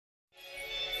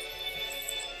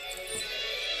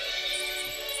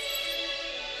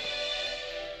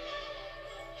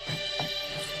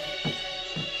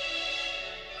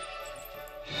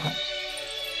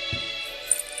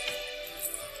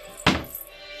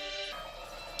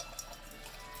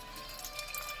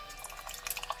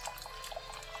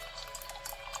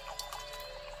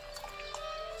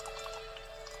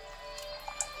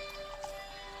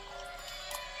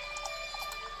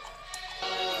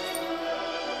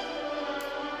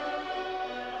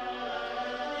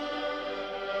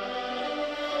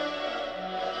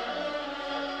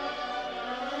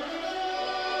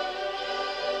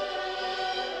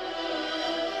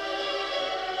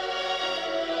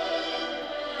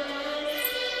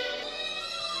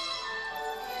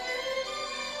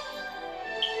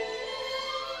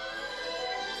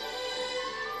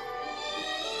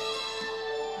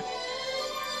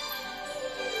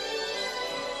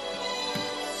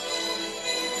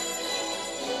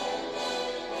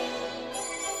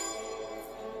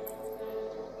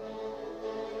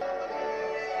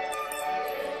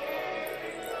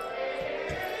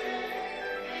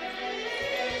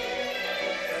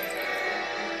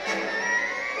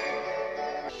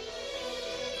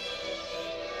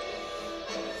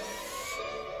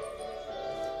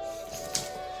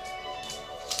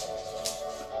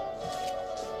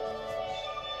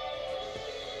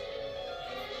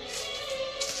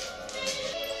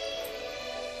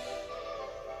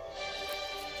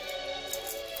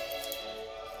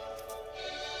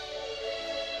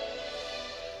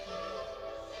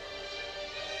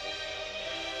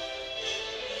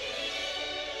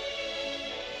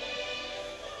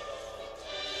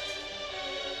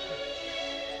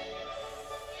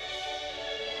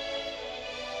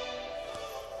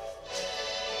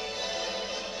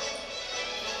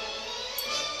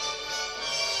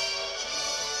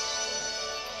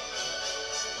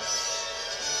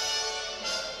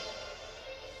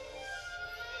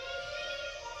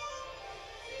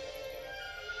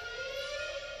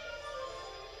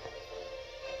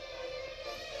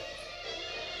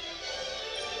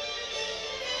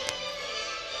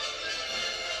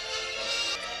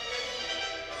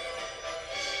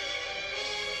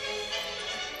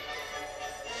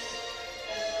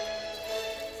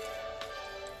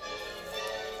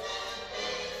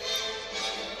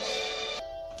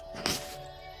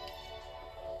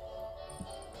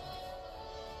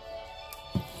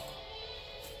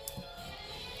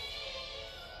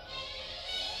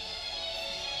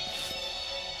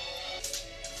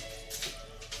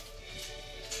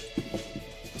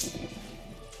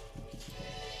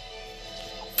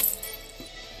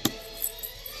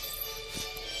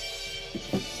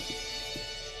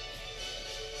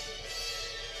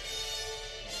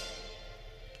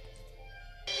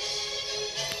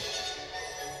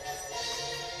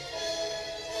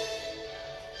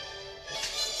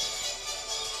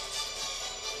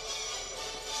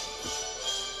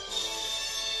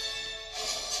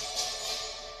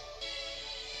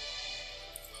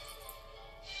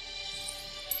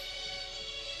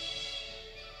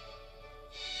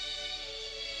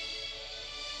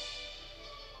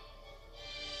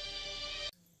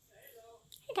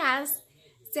Hey guys,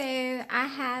 so I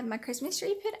had my Christmas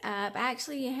tree put up. I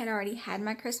actually had already had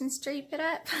my Christmas tree put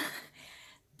up,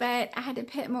 but I had to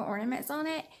put more ornaments on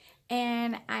it,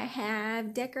 and I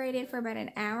have decorated for about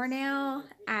an hour now.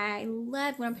 I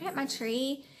love when I put up my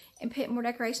tree and put more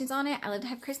decorations on it. I love to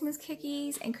have Christmas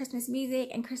cookies and Christmas music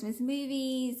and Christmas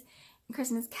movies and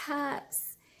Christmas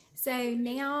cups. So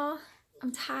now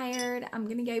I'm tired. I'm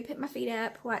gonna go put my feet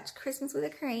up, watch Christmas with the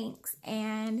Cranks,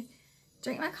 and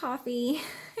drink my coffee.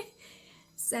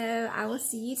 So I will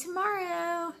see you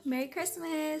tomorrow. Merry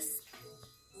Christmas.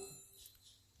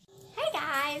 Hey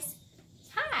guys.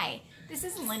 Hi, this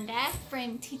is Linda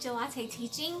from Teach-a-Latte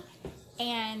Teaching,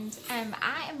 and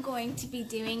I am going to be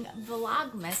doing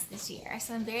Vlogmas this year.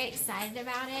 So I'm very excited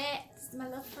about it. This is my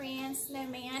little friend,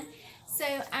 Snowman. So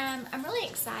I'm really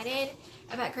excited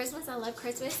about Christmas. I love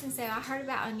Christmas, and so I heard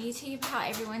about on YouTube how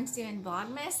everyone's doing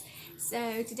Vlogmas.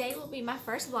 So today will be my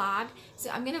first vlog.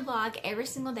 So I'm gonna vlog every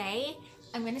single day.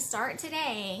 I'm gonna start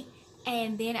today,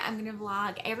 and then I'm gonna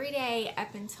vlog every day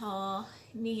up until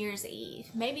New Year's Eve.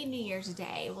 Maybe New Year's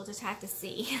Day, we'll just have to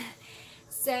see.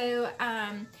 So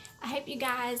I hope you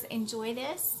guys enjoy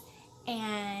this,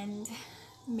 and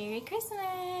Merry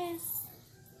Christmas.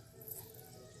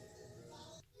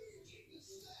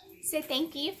 So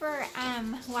thank you for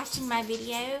watching my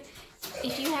video.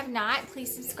 If you have not,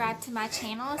 please subscribe to my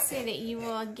channel so that you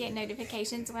will get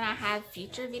notifications when I have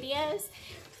future videos.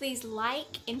 Please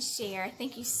like and share.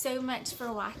 Thank you so much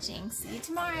for watching. See you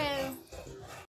tomorrow.